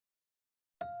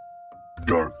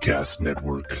Darkcast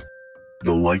Network.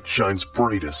 The light shines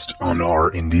brightest on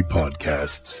our indie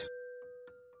podcasts.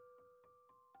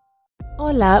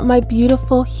 Hola, my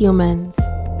beautiful humans.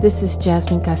 This is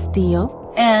Jasmine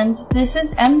Castillo. And this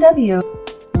is MW.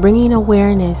 Bringing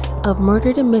awareness of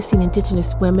murdered and missing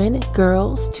Indigenous women,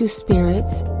 girls,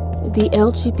 two-spirits, the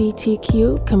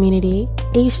LGBTQ community,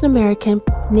 Asian American,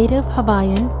 Native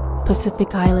Hawaiian,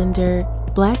 Pacific Islander,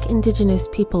 Black Indigenous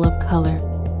people of color.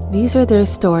 These are their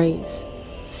stories.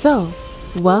 So,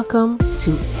 welcome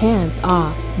to Hands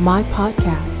Off, my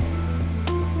podcast.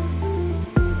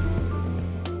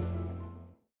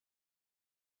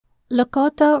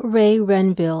 Lakota Ray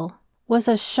Renville was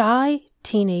a shy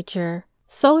teenager,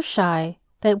 so shy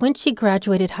that when she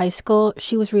graduated high school,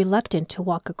 she was reluctant to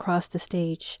walk across the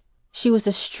stage. She was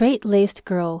a straight-laced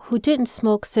girl who didn't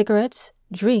smoke cigarettes,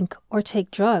 drink, or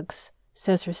take drugs,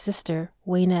 says her sister,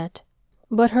 Waynette.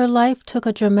 But her life took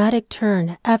a dramatic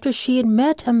turn after she had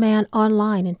met a man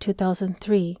online in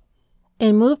 2003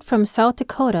 and moved from South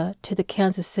Dakota to the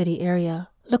Kansas City area.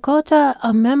 Lakota,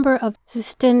 a member of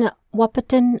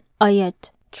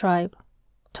Wapatan-Ayet tribe,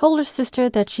 told her sister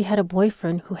that she had a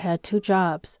boyfriend who had 2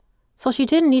 jobs, so she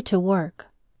didn't need to work.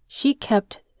 She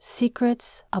kept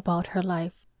secrets about her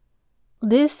life.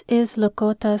 This is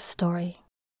Lakota's story.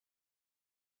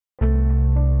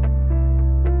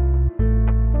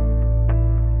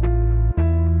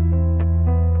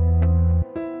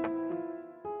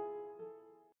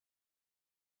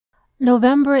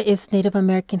 November is Native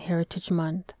American Heritage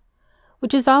Month,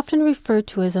 which is often referred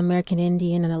to as American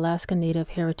Indian and Alaska Native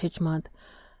Heritage Month.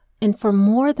 And for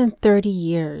more than 30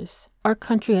 years, our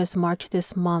country has marked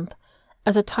this month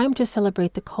as a time to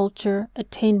celebrate the culture,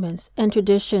 attainments, and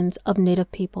traditions of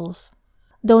Native peoples.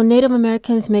 Though Native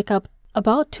Americans make up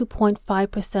about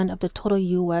 2.5% of the total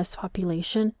U.S.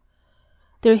 population,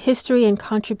 their history and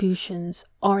contributions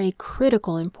are a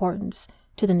critical importance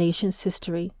to the nation's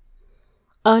history.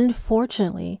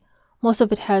 Unfortunately, most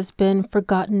of it has been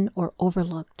forgotten or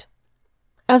overlooked.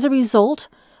 As a result,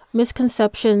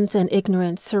 misconceptions and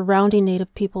ignorance surrounding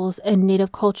Native peoples and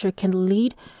Native culture can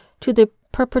lead to the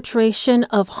perpetration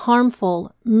of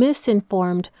harmful,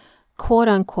 misinformed,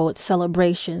 quote-unquote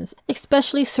celebrations,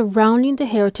 especially surrounding the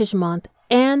Heritage Month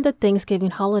and the Thanksgiving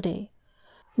holiday.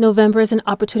 November is an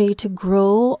opportunity to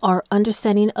grow our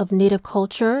understanding of Native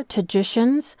culture,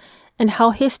 traditions, and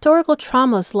how historical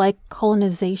traumas like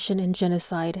colonization and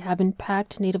genocide have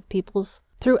impacted Native peoples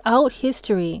throughout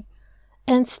history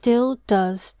and still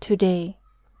does today.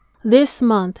 This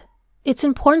month, it's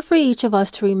important for each of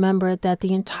us to remember that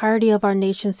the entirety of our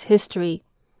nation's history,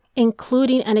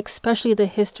 including and especially the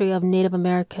history of Native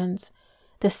Americans,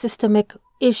 the systemic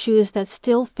issues that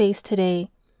still face today,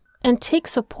 and take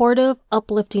supportive,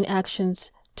 uplifting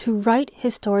actions to right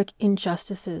historic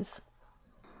injustices.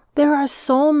 There are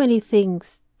so many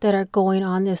things that are going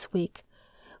on this week.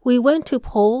 We went to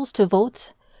polls to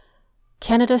vote.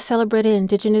 Canada celebrated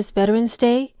Indigenous Veterans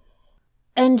Day.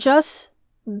 And just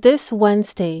this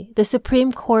Wednesday, the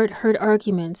Supreme Court heard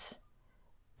arguments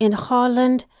in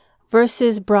Holland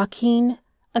versus Brackeen,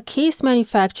 a case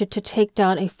manufactured to take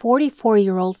down a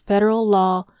 44-year-old federal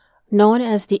law known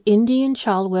as the Indian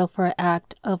Child Welfare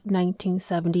Act of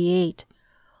 1978,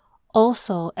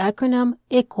 also acronym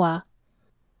ICWA.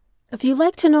 If you'd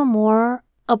like to know more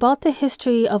about the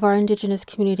history of our Indigenous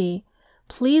community,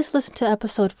 please listen to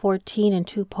episode 14 in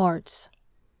 2 parts.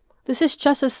 This is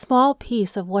just a small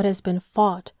piece of what has been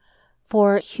fought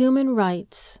for human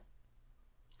rights.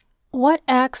 What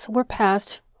acts were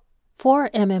passed for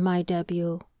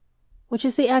MMIW, which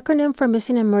is the acronym for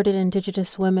Missing and Murdered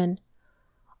Indigenous Women?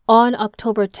 On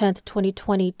October 10,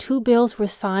 2020, 2 bills were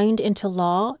signed into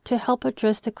law to help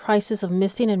address the crisis of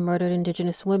missing and murdered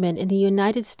Indigenous women in the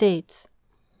United States.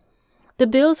 The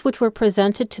bills, which were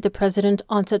presented to the President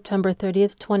on September 30,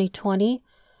 2020,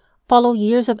 follow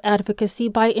years of advocacy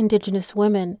by Indigenous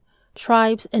women,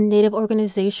 tribes, and Native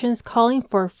organizations calling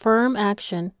for firm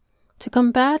action to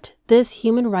combat this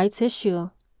human rights issue.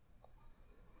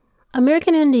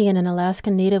 American Indian and Alaska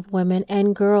Native women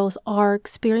and girls are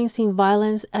experiencing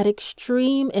violence at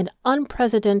extreme and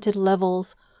unprecedented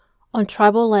levels on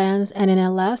tribal lands and in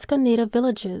Alaska Native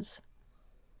villages.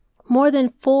 More than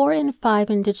 4 in 5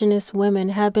 Indigenous women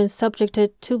have been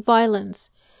subjected to violence,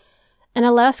 and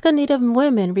Alaska Native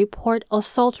women report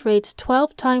assault rates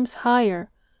 12 times higher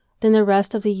than the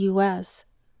rest of the U.S.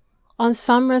 On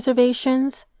some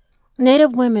reservations,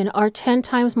 Native women are 10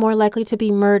 times more likely to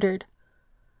be murdered.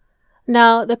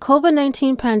 Now, the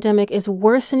COVID-19 pandemic is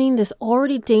worsening this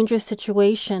already dangerous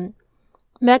situation,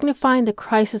 magnifying the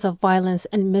crisis of violence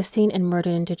and missing and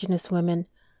murdered Indigenous women,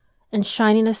 and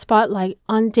shining a spotlight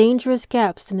on dangerous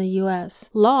gaps in the U.S.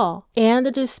 law and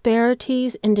the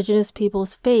disparities Indigenous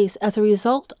peoples face as a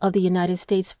result of the United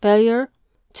States' failure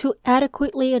to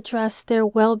adequately address their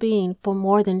well-being for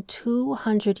more than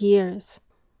 200 years.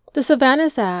 The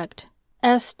Savannahs Act,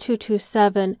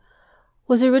 S227,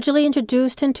 was originally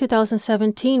introduced in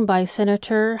 2017 by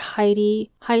Senator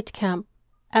Heidi Heitkamp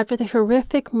after the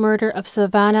horrific murder of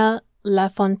Savannah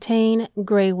LaFontaine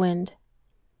Greywind,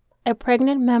 a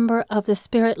pregnant member of the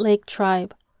Spirit Lake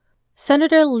tribe.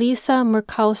 Senator Lisa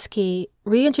Murkowski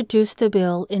reintroduced the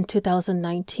bill in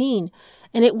 2019,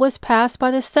 and it was passed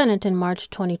by the Senate in March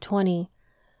 2020.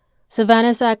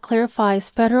 Savannah's Act clarifies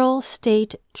federal,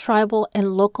 state, tribal,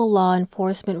 and local law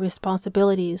enforcement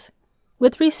responsibilities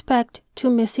with respect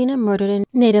to missing and murdered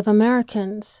Native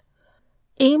Americans,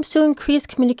 aims to increase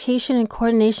communication and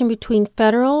coordination between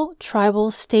federal, tribal,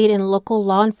 state, and local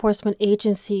law enforcement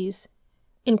agencies,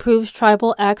 improves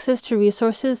tribal access to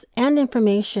resources and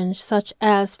information such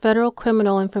as federal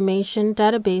criminal information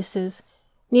databases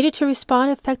needed to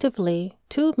respond effectively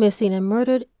to missing and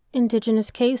murdered Indigenous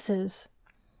cases,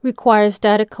 requires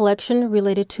data collection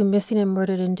related to missing and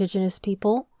murdered Indigenous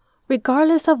people,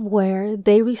 regardless of where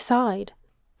they reside,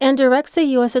 and directs the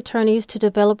U.S. attorneys to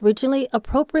develop regionally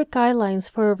appropriate guidelines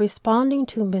for responding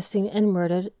to missing and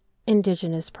murdered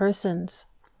Indigenous persons.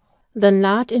 The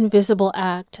Not Invisible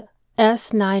Act,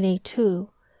 S982,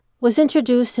 was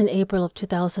introduced in April of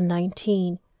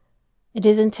 2019. It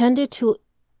is intended to,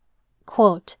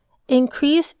 quote,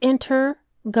 increase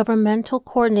intergovernmental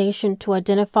coordination to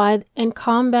identify and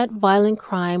combat violent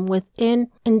crime within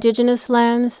Indigenous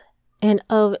lands and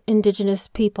of Indigenous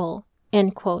people,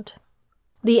 end quote.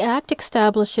 The Act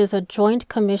establishes a joint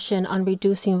commission on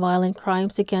reducing violent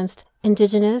crimes against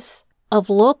Indigenous of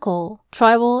local,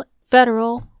 tribal,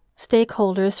 federal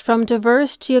stakeholders from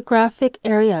diverse geographic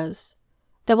areas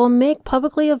that will make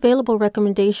publicly available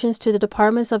recommendations to the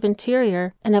Departments of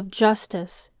Interior and of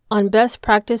Justice on best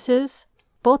practices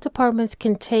both departments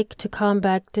can take to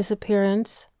combat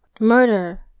disappearance,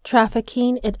 murder,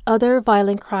 trafficking, and other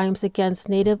violent crimes against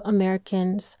Native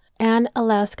Americans and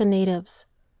Alaska Natives,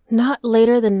 not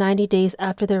later than 90 days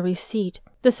after their receipt.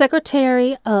 The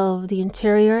Secretary of the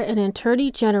Interior and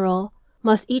Attorney General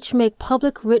must each make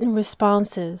public written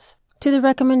responses to the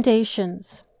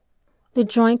recommendations. The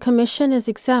Joint Commission is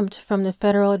exempt from the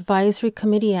Federal Advisory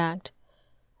Committee Act,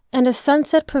 and a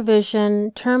sunset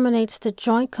provision terminates the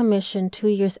Joint Commission 2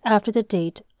 years after the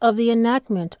date of the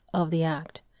enactment of the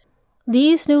Act.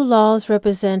 These new laws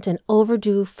represent an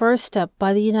overdue first step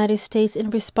by the United States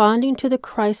in responding to the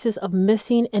crisis of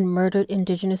missing and murdered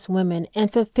Indigenous women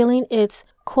and fulfilling its,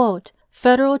 quote,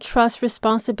 federal trust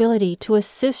responsibility to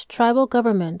assist tribal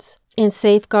governments in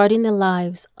safeguarding the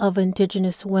lives of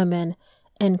Indigenous women,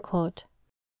 end quote.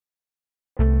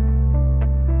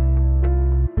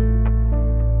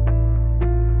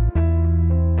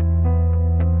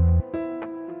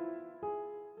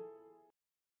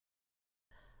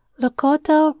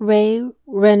 Lakota Ray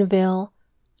Renville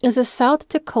is a South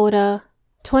Dakota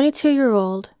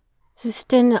 22-year-old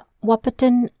Sisseton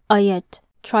Ayet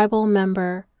tribal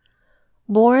member,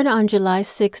 born on July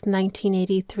 6,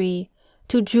 1983,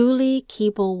 to Julie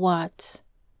Keeble Watts.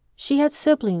 She had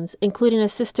siblings, including a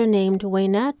sister named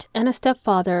Waynette and a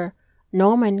stepfather,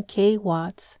 Norman K.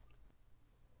 Watts.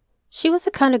 She was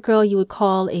the kind of girl you would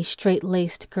call a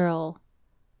straight-laced girl,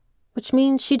 which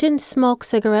means she didn't smoke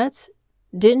cigarettes,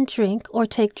 didn't drink or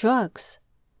take drugs.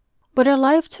 But her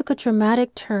life took a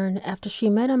dramatic turn after she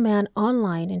met a man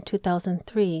online in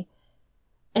 2003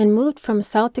 and moved from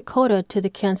South Dakota to the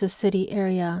Kansas City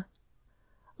area.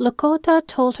 Lakota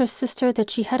told her sister that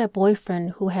she had a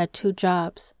boyfriend who had 2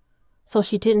 jobs, so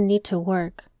she didn't need to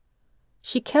work.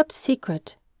 She kept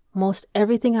secret most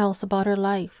everything else about her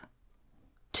life.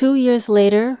 2 years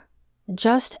later,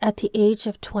 just at the age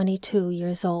of 22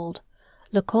 years old,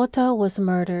 Lakota was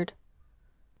murdered.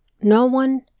 No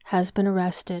one has been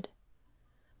arrested.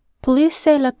 Police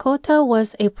say Lakota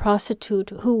was a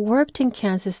prostitute who worked in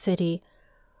Kansas City,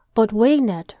 but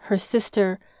Waynette, her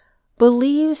sister,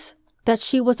 believes that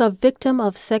she was a victim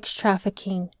of sex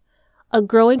trafficking, a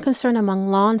growing concern among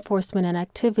law enforcement and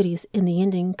activities in the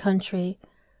Indian country.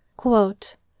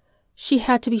 Quote, she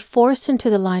had to be forced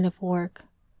into the line of work.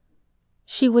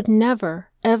 She would never,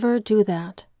 ever do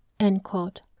that, end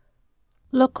quote.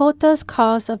 Lakota's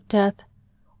cause of death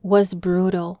was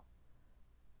brutal,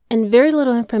 and very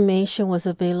little information was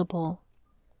available.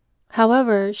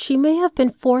 However, she may have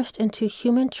been forced into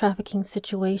human trafficking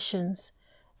situations,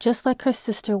 just like her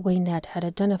sister Waynette had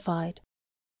identified.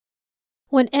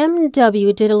 When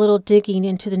MW did a little digging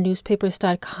into the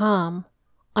newspapers.com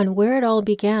on where it all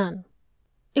began,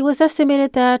 It was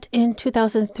estimated that in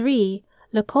 2003,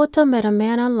 Lakota met a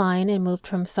man online and moved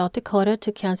from South Dakota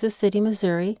to Kansas City,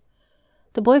 Missouri.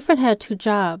 The boyfriend had 2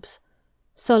 jobs,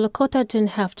 so Lakota didn't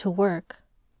have to work.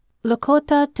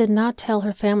 Lakota did not tell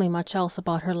her family much else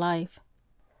about her life.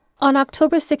 On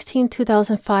October 16,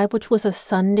 2005, which was a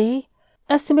Sunday,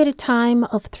 estimated time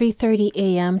of 3:30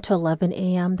 a.m. to 11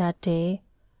 a.m. that day,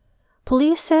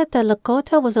 police said that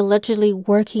Lakota was allegedly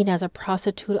working as a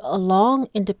prostitute along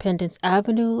Independence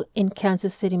Avenue in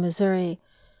Kansas City, Missouri,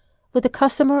 with a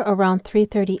customer around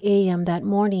 3:30 a.m. that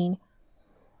morning.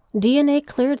 DNA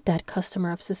cleared that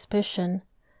customer of suspicion.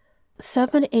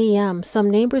 7 a.m., some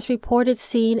neighbors reported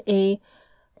seeing a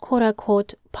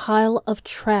quote-unquote pile of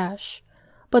trash,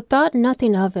 but thought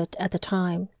nothing of it at the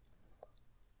time.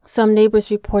 Some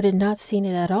neighbors reported not seeing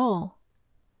it at all.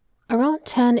 Around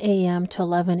 10 a.m. to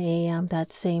 11 a.m.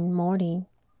 that same morning,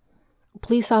 a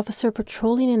police officer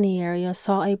patrolling in the area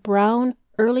saw a brown,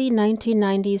 early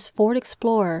 1990s Ford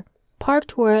Explorer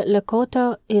parked where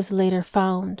Lakota is later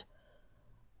found.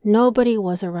 Nobody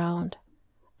was around,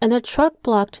 and the truck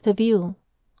blocked the view.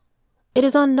 It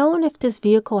is unknown if this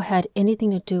vehicle had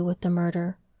anything to do with the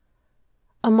murder.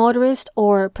 A motorist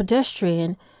or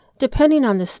pedestrian, depending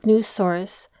on the news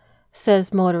source,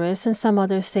 says motorist, and some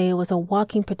others say it was a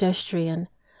walking pedestrian.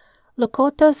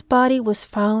 Lakota's body was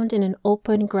found in an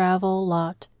open gravel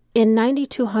lot in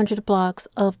 9200 blocks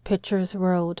of Pitchers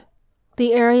Road.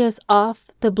 The area is off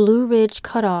the Blue Ridge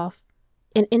Cutoff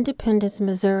in Independence,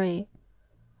 Missouri.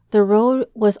 The road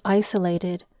was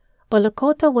isolated, but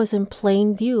Lakota was in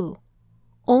plain view,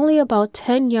 only about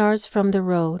 10 yards from the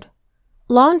road.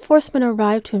 Law enforcement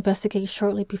arrived to investigate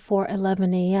shortly before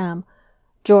 11 a.m.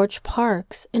 George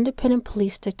Parks, independent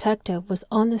police detective, was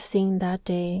on the scene that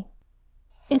day.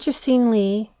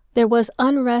 Interestingly, there was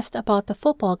unrest about the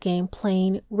football game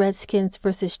playing Redskins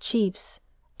versus Chiefs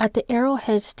at the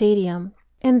Arrowhead Stadium,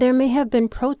 and there may have been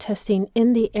protesting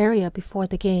in the area before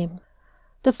the game.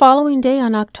 The following day,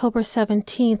 on October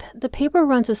 17th, the paper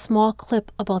runs a small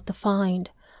clip about the find.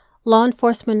 Law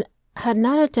enforcement had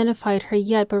not identified her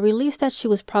yet, but released that she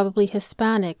was probably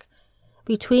Hispanic,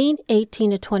 between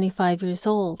 18 to 25 years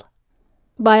old.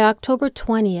 By October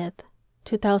 20th,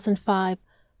 2005,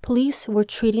 police were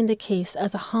treating the case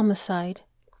as a homicide.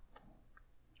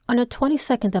 On the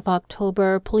 22nd of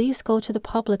October, police go to the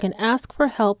public and ask for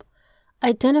help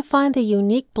identifying the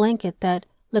unique blanket that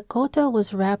Lakota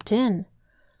was wrapped in.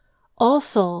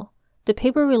 Also, the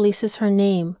paper releases her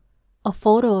name, a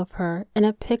photo of her, and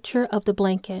a picture of the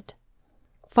blanket.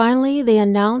 Finally, they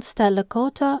announce that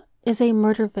Lakota is a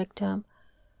murder victim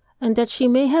and that she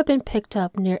may have been picked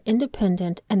up near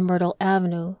Independent and Myrtle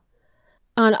Avenue.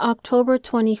 On October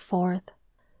 24th,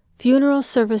 funeral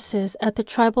services at the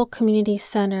Tribal Community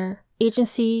Center,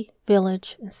 Agency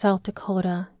Village in South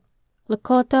Dakota.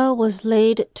 Lakota was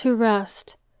laid to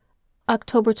rest.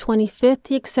 October 25th,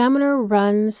 the Examiner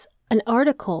runs an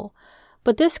article,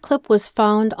 but this clip was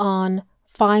found on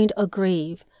Find a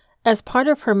Grave as part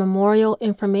of her memorial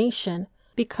information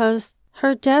because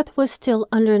her death was still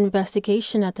under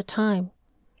investigation at the time.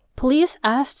 Police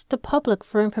asked the public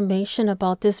for information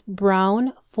about this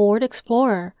brown Ford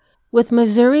Explorer with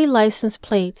Missouri license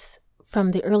plates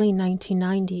from the early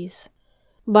 1990s.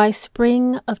 By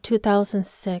spring of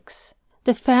 2006,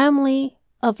 the family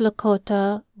of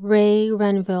Lakota Ray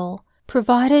Renville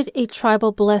provided a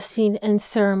tribal blessing and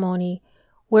ceremony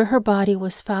where her body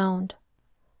was found.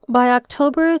 By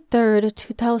October 3,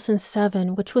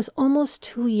 2007, which was almost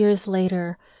 2 years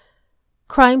later,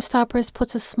 Crime Stoppers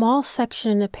puts a small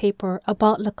section in the paper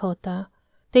about Lakota.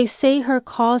 They say her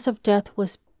cause of death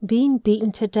was being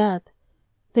beaten to death.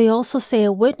 They also say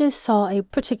a witness saw a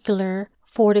particular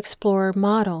Ford Explorer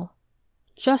model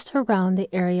just around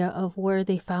the area of where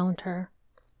they found her.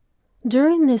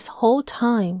 During this whole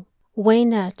time,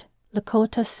 Waynette,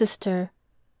 Lakota's sister,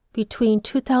 between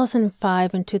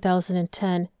 2005 and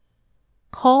 2010,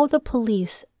 called the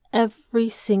police every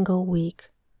single week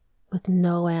with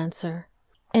no answer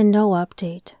and no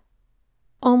update.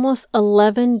 Almost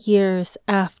 11 years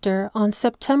after, on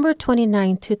September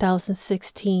 29,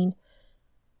 2016,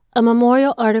 a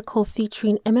memorial article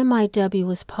featuring MMIW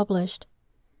was published,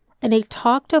 and they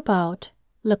talked about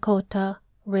Lakota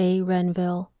Ray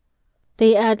Renville.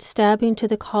 They add stabbing to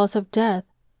the cause of death,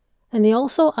 and they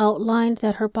also outlined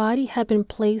that her body had been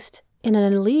placed in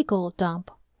an illegal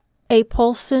dump. A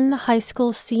Polson High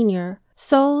School senior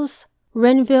sews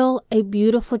Renville a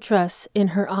beautiful dress in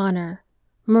her honor.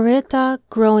 Marita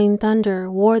Growing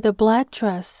Thunder wore the black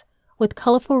dress with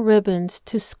colorful ribbons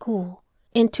to school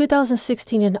in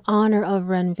 2016 in honor of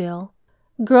Renville.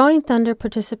 Growing Thunder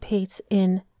participates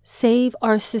in Save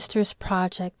Our Sisters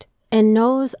project and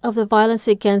knows of the violence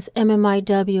against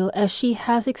MMIW as she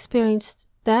has experienced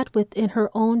that within her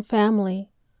own family.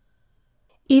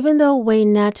 Even though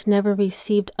Waynette never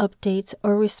received updates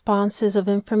or responses of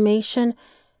information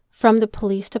from the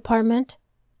police department,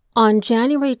 on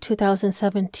January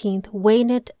 2017,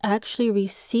 Waynette actually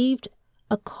received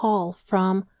a call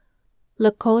from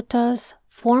Lakota's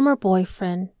former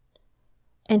boyfriend,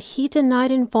 and he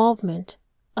denied involvement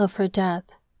of her death.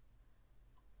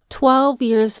 12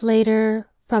 years later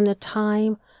from the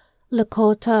time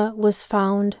Lakota was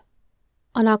found,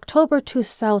 on October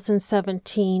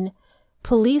 2017,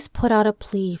 police put out a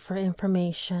plea for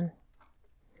information.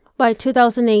 By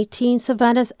 2018,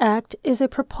 Savannah's Act is a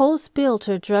proposed bill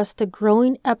to address the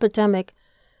growing epidemic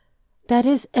that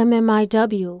is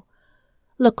MMIW.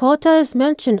 Lakota is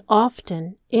mentioned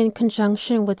often in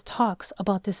conjunction with talks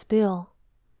about this bill.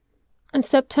 On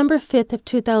September 5th of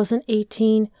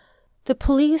 2018, the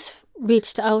police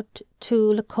reached out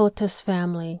to Lakota's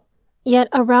family. Yet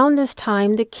around this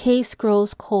time, the case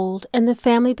grows cold and the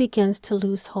family begins to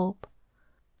lose hope.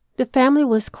 The family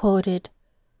was quoted,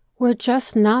 "We're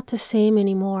just not the same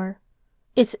anymore.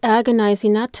 It's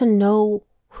agonizing not to know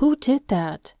who did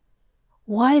that,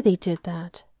 why they did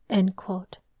that," end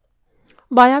quote.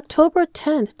 By October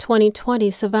 10th,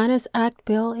 2020, Savannah's Act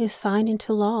bill is signed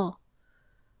into law.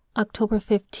 October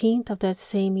 15th of that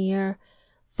same year,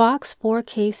 Fox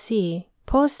 4KC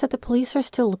posts that the police are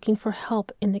still looking for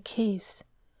help in the case.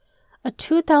 A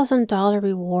 $2,000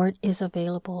 reward is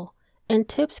available, and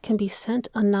tips can be sent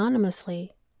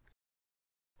anonymously.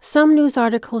 Some news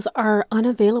articles are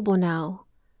unavailable now.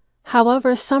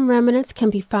 However, some remnants can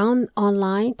be found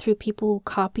online through people who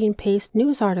copy and paste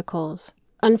news articles.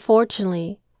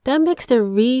 Unfortunately, that makes the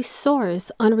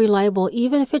resource unreliable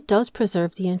even if it does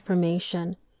preserve the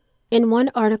information. In one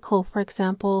article, for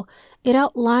example, it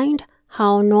outlined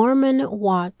how Norman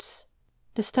Watts,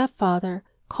 the stepfather,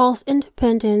 calls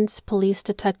Independence Police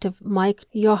Detective Mike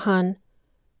Johann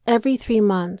every 3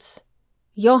 months.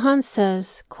 Johann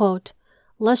says, quote,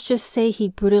 "Let's just say he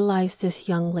brutalized this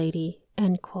young lady,"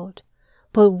 end quote,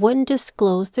 but wouldn't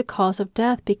disclose the cause of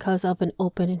death because of an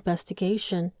open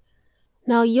investigation.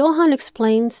 Now, Johann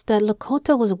explains that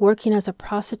Lakota was working as a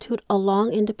prostitute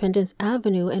along Independence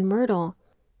Avenue in Myrtle,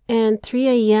 and 3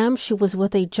 a.m. she was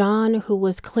with a John who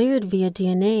was cleared via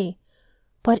DNA,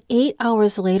 but 8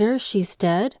 hours later she's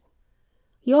dead?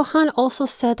 Johann also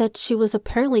said that she was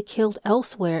apparently killed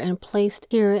elsewhere and placed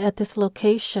here at this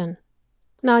location.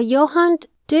 Now, Johann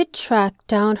did track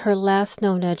down her last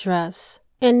known address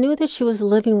and knew that she was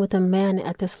living with a man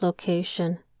at this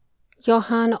location.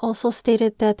 Johann also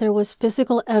stated that there was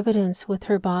physical evidence with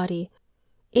her body.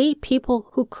 8 people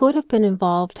who could have been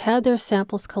involved had their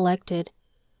samples collected,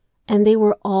 and they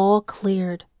were all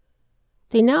cleared.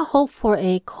 They now hope for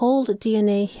a cold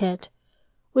DNA hit,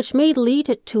 which may lead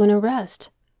it to an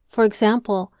arrest. For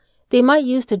example, they might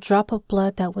use the drop of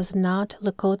blood that was not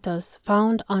Lakota's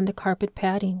found on the carpet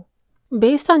padding.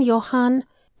 Based on Johann,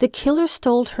 the killer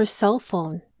stole her cell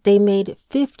phone. They made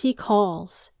 50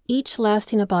 calls, each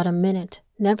lasting about a minute,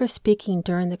 never speaking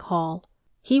during the call.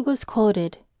 He was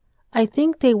quoted, "I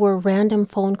think they were random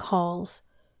phone calls.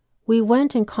 We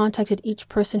went and contacted each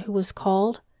person who was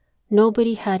called.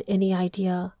 Nobody had any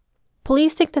idea."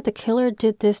 Police think that the killer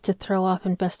did this to throw off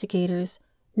investigators,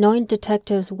 knowing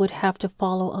detectives would have to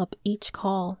follow up each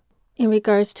call. In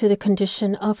regards to the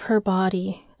condition of her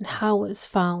body and how it was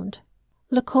found,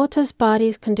 Lakota's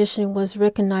body's condition was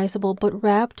recognizable but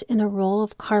wrapped in a roll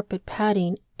of carpet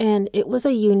padding, and it was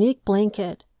a unique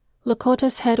blanket.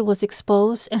 Lakota's head was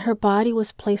exposed and her body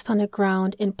was placed on the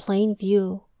ground in plain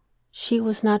view. She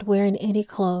was not wearing any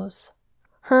clothes.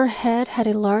 Her head had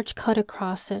a large cut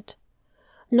across it.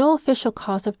 No official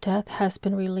cause of death has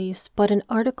been released, but an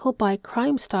article by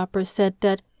Crime Stoppers said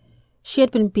that she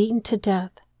had been beaten to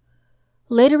death.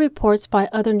 Later reports by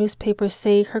other newspapers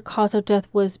say her cause of death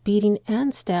was beating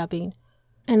and stabbing,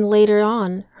 and later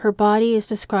on, her body is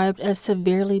described as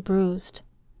severely bruised.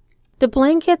 The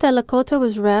blanket that Lakota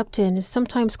was wrapped in is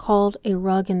sometimes called a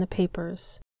rug in the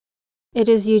papers. It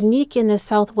is unique in the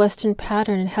southwestern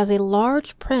pattern and has a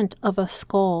large print of a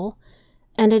skull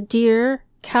and a deer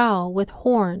cow with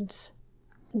horns.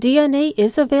 DNA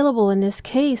is available in this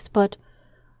case, but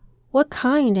what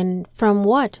kind and from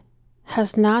what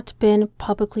has not been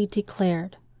publicly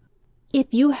declared.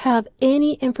 If you have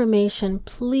any information,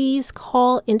 please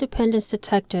call Independence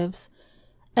Detectives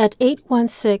at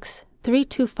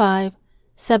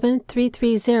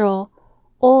 816-325-7330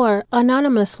 or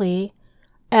anonymously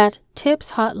at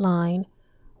TIPS Hotline,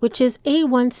 which is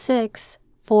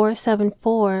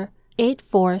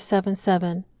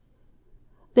 816-474-8477.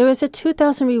 There is a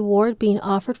 $2,000 reward being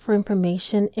offered for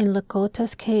information in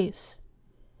Lakota's case,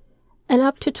 and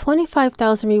up to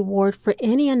 $25,000 reward for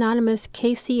any anonymous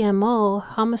KCMO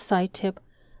homicide tip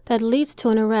that leads to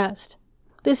an arrest.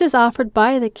 This is offered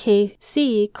by the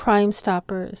KC Crime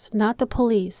Stoppers, not the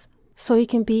police, so he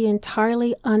can be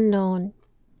entirely unknown.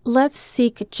 Let's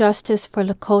seek justice for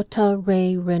Lakota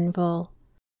Ray Renville.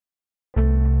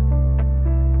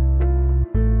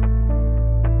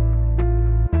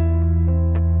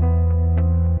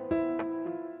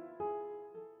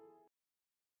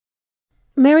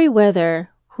 Meriwether,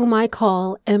 whom I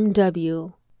call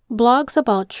MW, blogs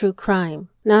about true crime.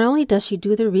 Not only does she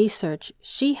do the research,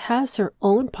 she has her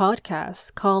own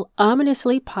podcast called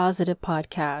Ominously Positive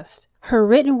Podcast. Her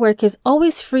written work is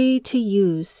always free to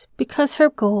use because her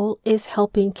goal is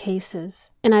helping cases.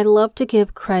 And I love to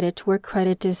give credit where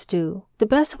credit is due. The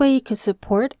best way you can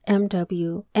support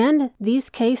MW and these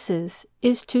cases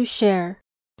is to share.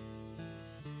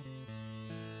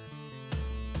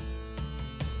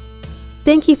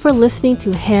 Thank you for listening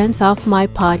to Hands Off My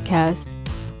Podcast.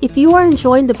 If you are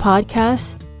enjoying the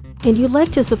podcast and you'd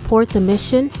like to support the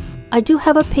mission, I do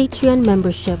have a Patreon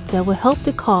membership that will help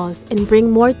the cause and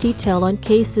bring more detail on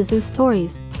cases and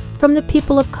stories from the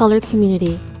people of color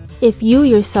community. If you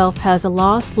yourself has a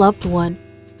lost loved one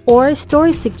or a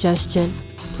story suggestion,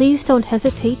 please don't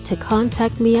hesitate to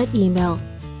contact me at email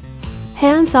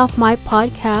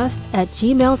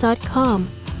handsoffmypodcast@gmail.com.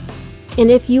 And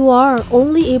if you are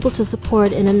only able to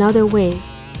support in another way,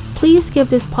 please give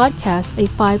this podcast a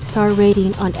 5-star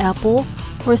rating on Apple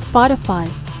or Spotify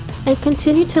and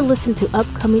continue to listen to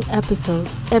upcoming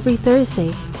episodes every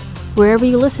Thursday, wherever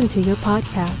you listen to your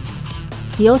podcast.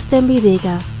 Dios te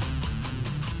bendiga.